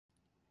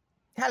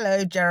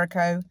Hello,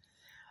 Jericho.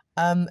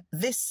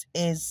 This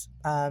is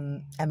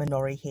Emma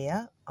Norry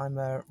here. I'm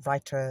a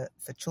writer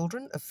for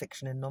children of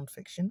fiction and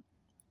non-fiction.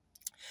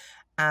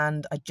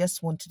 And I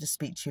just wanted to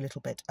speak to you a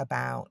little bit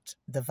about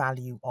the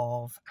value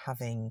of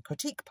having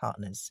critique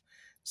partners.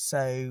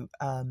 So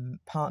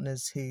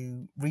partners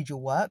who read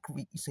your work,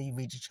 so you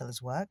read each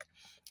other's work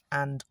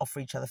and offer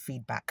each other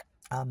feedback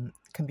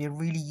can be a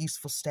really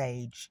useful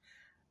stage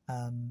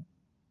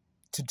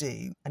to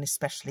do, and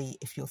especially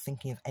if you're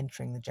thinking of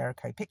entering the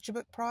Jericho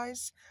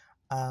Prize,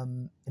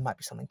 it might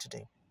be something to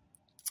do.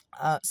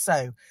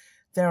 So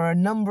there are a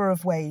number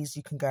of ways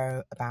you can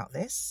go about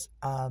this.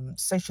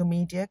 Social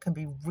media can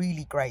be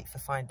really great for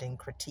finding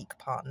critique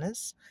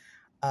partners.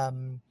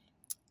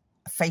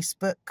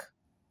 Facebook,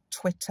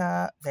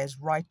 Twitter, there's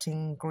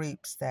writing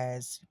groups,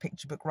 there's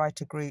picture book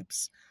writer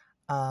groups.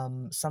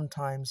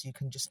 Sometimes you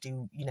can just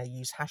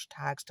use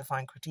hashtags to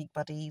find critique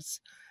buddies.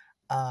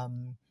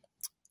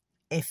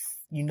 If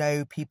you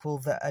know people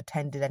that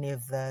attended any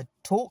of the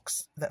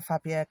talks that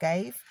Fabia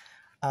gave,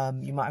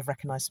 you might have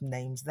recognised some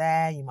names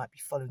there. You might be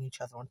following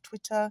each other on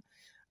Twitter.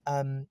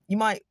 You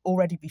might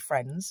already be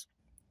friends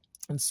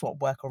and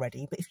swap work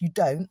already. But if you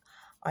don't,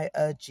 I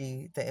urge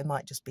you that it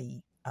might just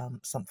be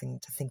something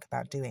to think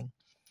about doing.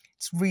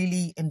 It's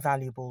really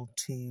invaluable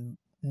to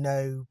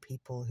know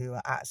people who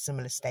are at a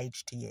similar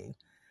stage to you.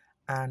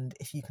 And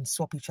if you can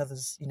swap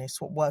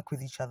work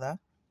with each other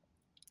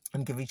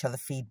and give each other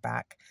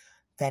feedback,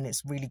 then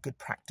it's really good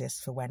practice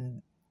for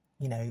when,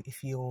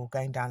 if you're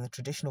going down the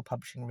traditional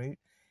publishing route,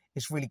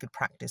 it's really good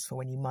practice for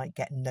when you might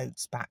get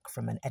notes back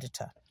from an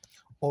editor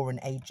or an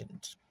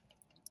agent.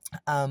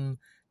 So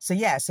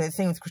the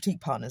thing with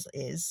critique partners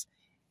is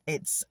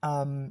it's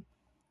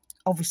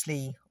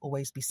obviously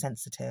always be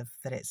sensitive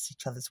that it's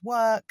each other's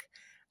work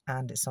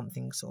and it's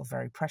something sort of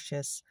very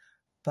precious,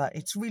 but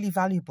it's really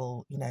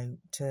valuable,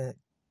 to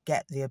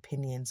get the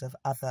opinions of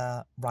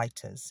other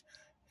writers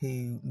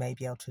who may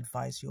be able to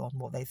advise you on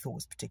what they thought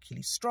was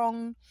particularly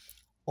strong,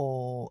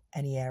 or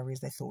any areas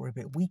they thought were a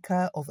bit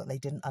weaker or that they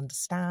didn't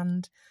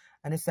understand.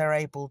 And if they're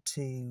able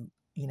to,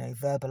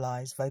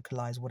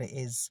 vocalize what it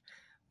is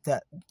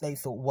that they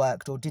thought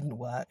worked or didn't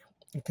work,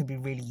 it can be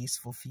really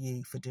useful for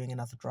you for doing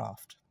another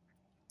draft.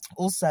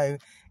 Also,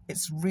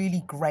 it's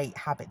really great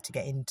habit to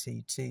get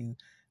into to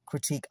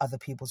critique other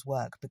people's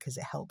work, because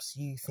it helps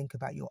you think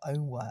about your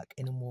own work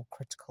in a more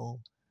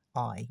critical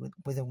eye,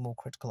 with a more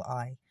critical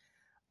eye.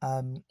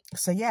 I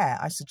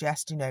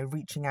suggest,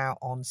 reaching out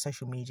on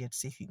social media to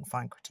see if you can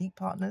find critique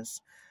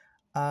partners,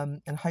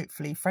 and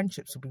hopefully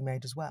friendships will be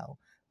made as well.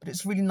 But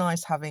it's really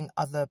nice having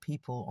other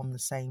people on the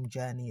same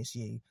journey as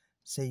you,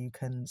 so you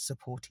can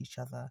support each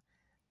other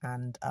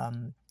and,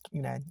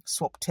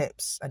 swap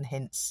tips and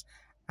hints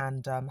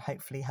and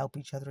hopefully help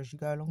each other as you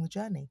go along the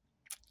journey.